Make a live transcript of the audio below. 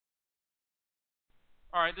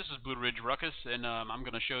Alright, this is Blue Ridge Ruckus, and I'm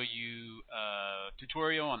going to show you a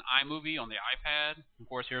tutorial on iMovie on the iPad. Of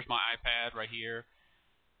course, here's my iPad right here.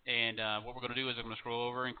 And what we're going to do is I'm going to scroll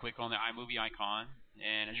over and click on the iMovie icon.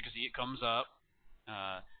 And as you can see, it comes up.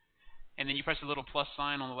 And then you press the little plus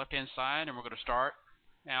sign on the left-hand side, and we're going to start.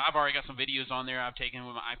 Now, I've already got some videos on there I've taken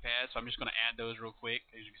with my iPad, so I'm just going to add those real quick.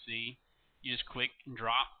 As you can see, you just click and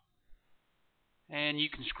drop. And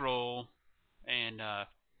you can scroll and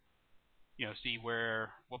see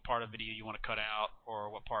what part of the video you want to cut out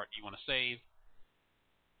or what part you want to save.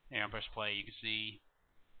 And press play. You can see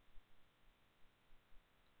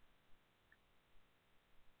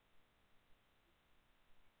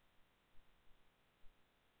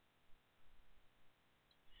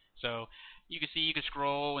you can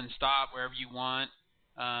scroll and stop wherever you want.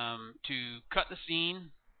 To cut the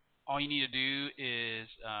scene, all you need to do is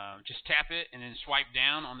just tap it and then swipe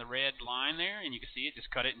down on the red line there, and you can see it.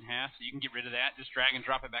 Just cut it in half, so you can get rid of that. Just drag and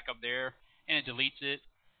drop it back up there, and it deletes it.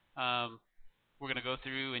 We're going to go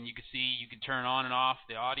through, and you can see you can turn on and off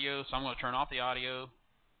the audio. So I'm going to turn off the audio,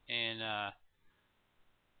 and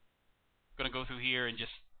going to go through here and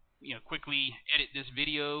just quickly edit this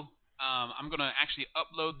video. I'm going to actually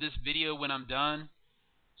upload this video when I'm done,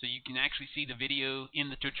 so you can actually see the video in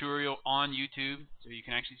the tutorial on YouTube, so you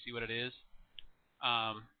can actually see what it is.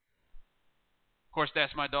 Of course,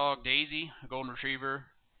 that's my dog Daisy, a golden retriever,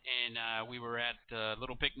 and we were at a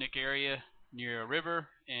little picnic area near a river,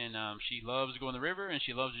 and she loves to go in the river, and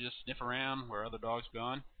she loves to just sniff around where other dogs have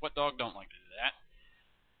gone. What dog don't like to do that?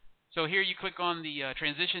 So here you click on the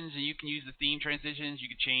transitions, and you can use the theme transitions. You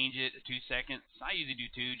can change it to 2 seconds. I usually do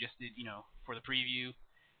 2, just to, for the preview.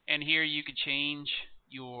 And here you can change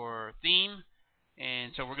your theme,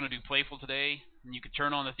 and so we're going to do playful today. And you can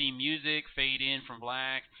turn on the theme music, fade in from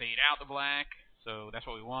black, fade out the black. So that's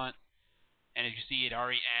what we want. And as you see, it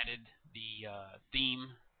already added the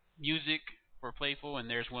theme music for playful, and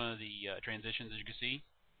there's one of the transitions, as you can see.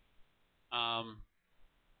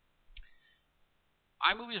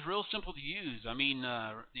 iMovie is real simple to use. I mean,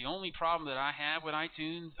 the only problem that I have with iMovie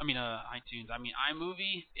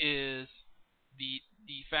is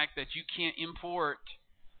the fact that you can't import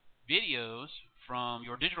videos from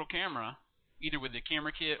your digital camera, either with the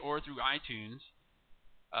camera kit or through iTunes,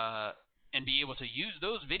 and be able to use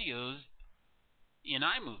those videos in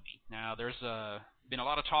iMovie. Now, there's been a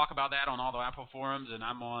lot of talk about that on all the Apple forums, and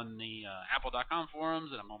I'm on the apple.com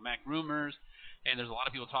forums, and I'm on Mac Rumors, and there's a lot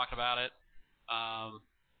of people talking about it.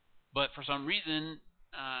 But for some reason,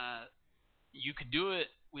 you could do it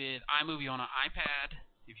with iMovie on an iPad.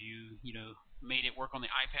 If you made it work on the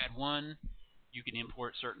iPad 1, you can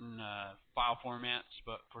import certain file formats.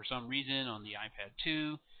 But for some reason, on the iPad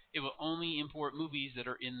 2, it will only import movies that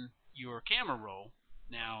are in your camera roll.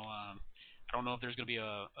 Now, I don't know if there's going to be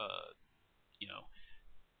a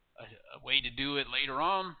way to do it later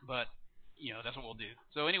on, but that's what we'll do.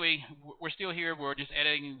 So anyway, we're still here. We're just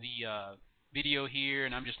editing the video here,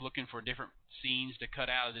 and I'm just looking for different scenes to cut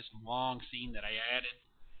out of this long scene that I added.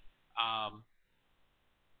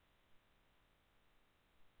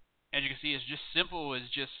 As you can see, it's just simple as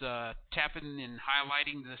just tapping and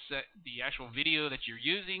highlighting the actual video that you're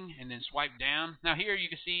using, and then swipe down. Now here you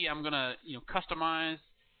can see I'm gonna customize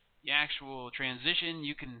the actual transition.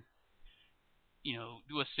 You can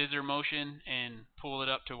do a scissor motion and pull it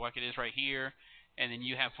up to what it is right here, and then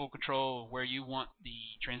you have full control of where you want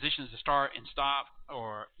the transitions to start and stop,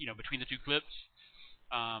 or between the two clips.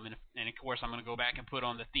 And of course, I'm going to go back and put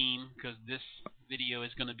on the theme, because this video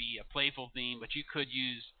is going to be a playful theme, but you could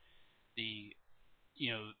use the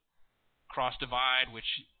cross divide,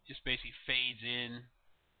 which just basically fades in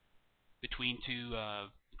between two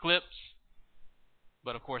clips.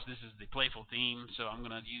 But of course, this is the playful theme, so I'm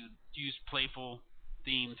going to use playful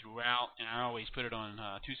theme throughout, and I always put it on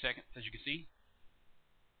 2 seconds, as you can see.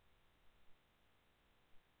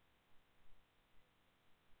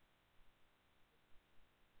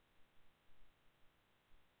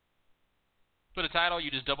 For the title, you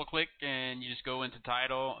just double click and you just go into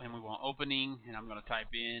title, and we want opening, and I'm going to type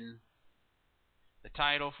in the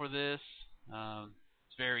title for this.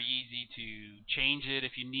 It's very easy to change it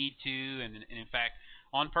if you need to, and in fact,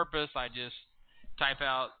 on purpose, I just type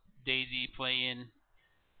out Daisy playing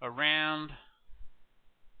around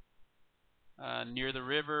near the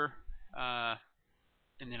river,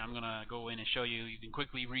 and then I'm going to go in and show you. You can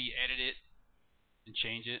quickly re-edit it and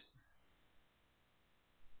change it.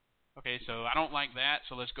 Okay, so I don't like that,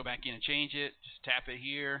 so let's go back in and change it. Just tap it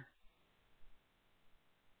here.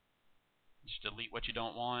 Just delete what you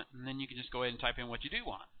don't want, and then you can just go ahead and type in what you do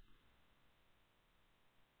want.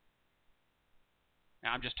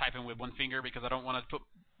 Now I'm just typing with one finger because I don't want to put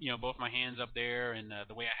both my hands up there, and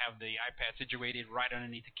the way I have the iPad situated right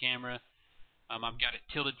underneath the camera. I've got it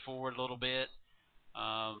tilted forward a little bit.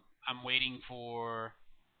 I'm waiting for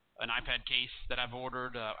an iPad case that I've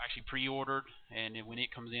ordered, actually pre-ordered, and when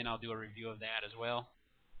it comes in, I'll do a review of that as well.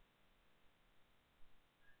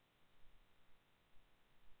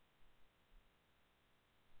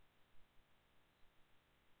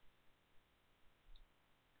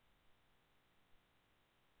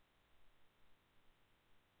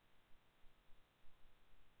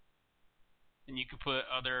 And you could put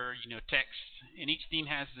other, text, and each theme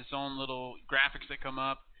has its own little graphics that come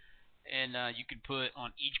up, and you could put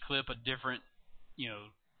on each clip a different, you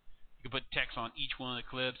could put text on each one of the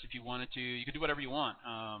clips if you wanted to. You could do whatever you want.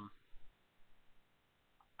 I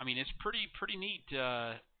mean, it's pretty neat,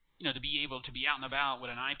 to be able to be out and about with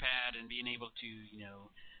an iPad and being able to,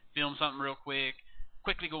 film something real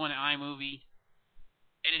quickly go into iMovie,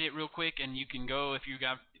 edit it real quick, and you can go, if you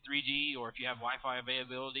got 3G or if you have Wi-Fi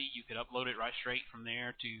availability, you could upload it right straight from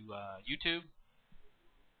there to YouTube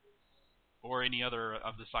or any other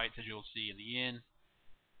of the sites that you'll see in the end.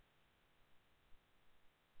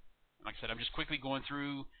 Like I said, I'm just quickly going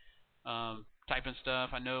through, typing stuff.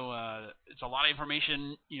 I know it's a lot of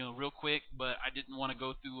information, real quick, but I didn't want to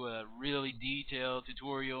go through a really detailed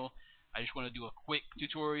tutorial. I just want to do a quick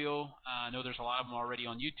tutorial. I know there's a lot of them already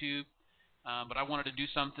on YouTube, but I wanted to do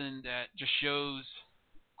something that just shows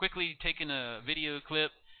quickly taking a video clip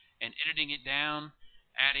and editing it down,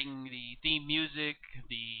 adding the theme music,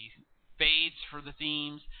 the fades for the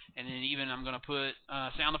themes, and then even I'm going to put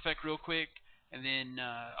sound effect real quick, and then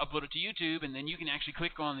upload it to YouTube, and then you can actually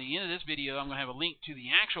click on the end of this video. I'm going to have a link to the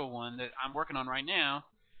actual one that I'm working on right now,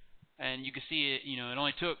 and you can see it, it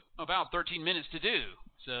only took about 13 minutes to do.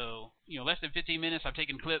 So, less than 15 minutes, I've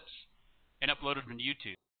taken clips and uploaded them to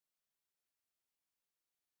YouTube.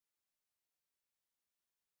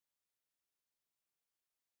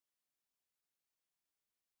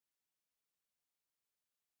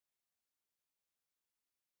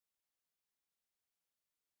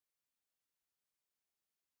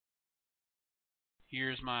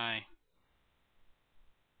 Here's my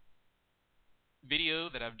video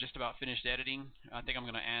that I've just about finished editing. I think I'm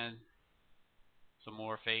going to add some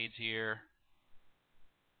more fades here.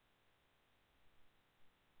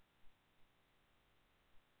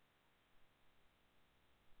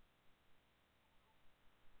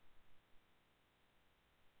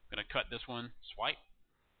 I'm going to cut this one, swipe,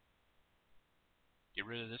 get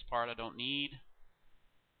rid of this part I don't need.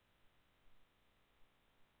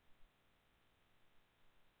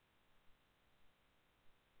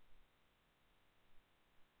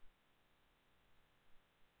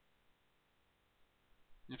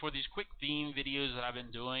 And for these quick theme videos that I've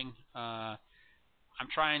been doing, I'm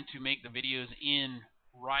trying to make the videos in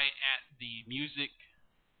right at the music,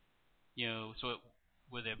 so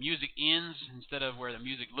where the music ends instead of where the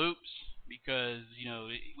music loops, because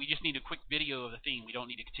we just need a quick video of the theme. We don't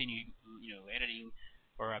need to continue, editing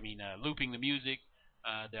or looping the music.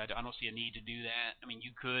 I don't see a need to do that. I mean,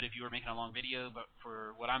 you could if you were making a long video, but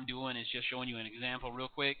for what I'm doing is just showing you an example real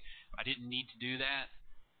quick. I didn't need to do that,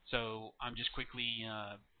 so I'm just quickly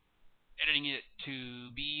editing it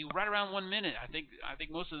to be right around 1 minute. I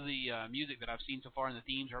think most of the music that I've seen so far in the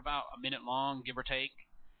themes are about a minute long, give or take.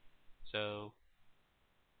 So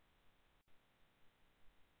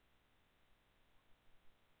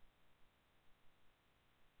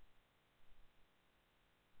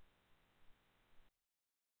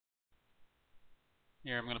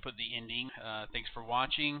here I'm going to put the ending. Thanks for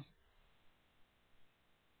watching.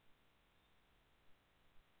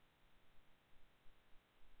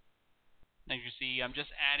 As you see, I'm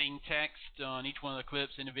just adding text on each one of the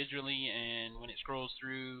clips individually, and when it scrolls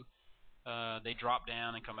through, they drop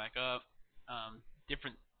down and come back up.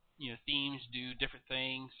 Different themes do different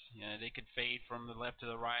things. They could fade from the left to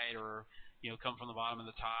the right, or come from the bottom to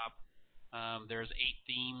the top. There's 8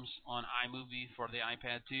 themes on iMovie for the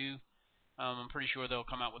iPad 2. I'm pretty sure they'll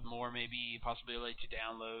come out with more, maybe possibility to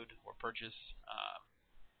download or purchase.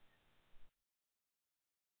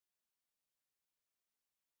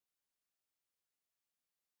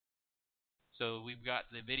 So we've got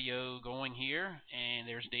the video going here, and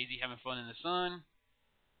there's Daisy having fun in the sun,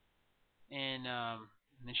 and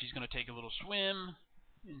then she's going to take a little swim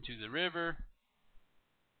into the river.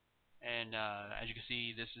 And as you can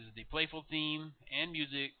see, this is the playful theme and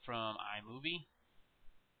music from iMovie.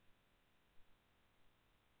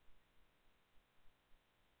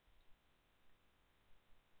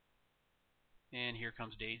 And here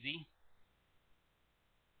comes Daisy,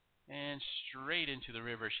 and straight into the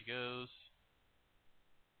river she goes.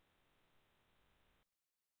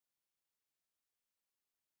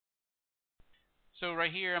 So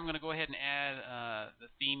right here, I'm going to go ahead and add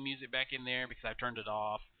the theme music back in there because I've turned it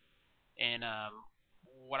off. And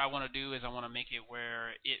what I want to do is I want to make it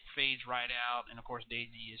where it fades right out. And of course,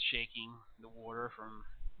 Daisy is shaking the water from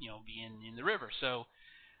being in the river. So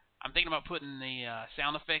I'm thinking about putting the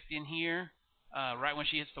sound effect in here right when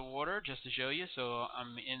she hits the water, just to show you. So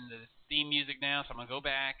I'm in the theme music now, so I'm gonna go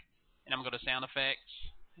back and I'm gonna go to sound effects,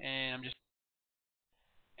 and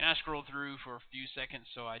I scrolled through for a few seconds,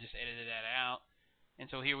 so I just edited that out. And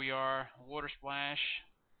so here we are, water splash,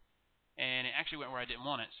 and it actually went where I didn't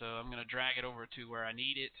want it. So I'm gonna drag it over to where I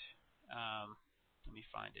need it. Let me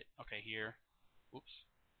find it. Okay, here. Oops.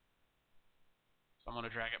 So I'm gonna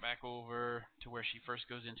drag it back over to where she first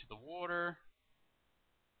goes into the water.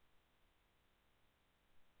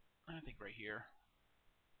 I think right here.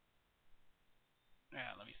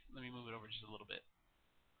 Yeah, let me move it over just a little bit.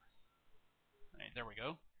 All right, there we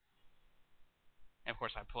go. And of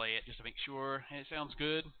course, I play it just to make sure, and it sounds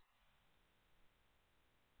good.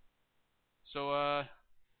 So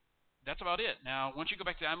that's about it. Now, once you go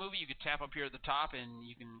back to iMovie, you can tap up here at the top, and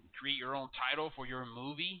you can create your own title for your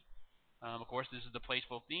movie. Of course, this is the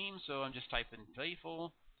Playful theme, so I'm just typing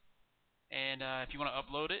Playful. And if you want to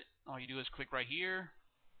upload it, all you do is click right here,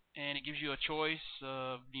 and it gives you a choice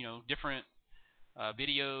of different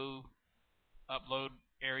video upload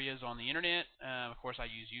areas on the internet. Of course, I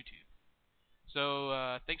use YouTube.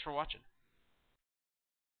 So thanks for watching.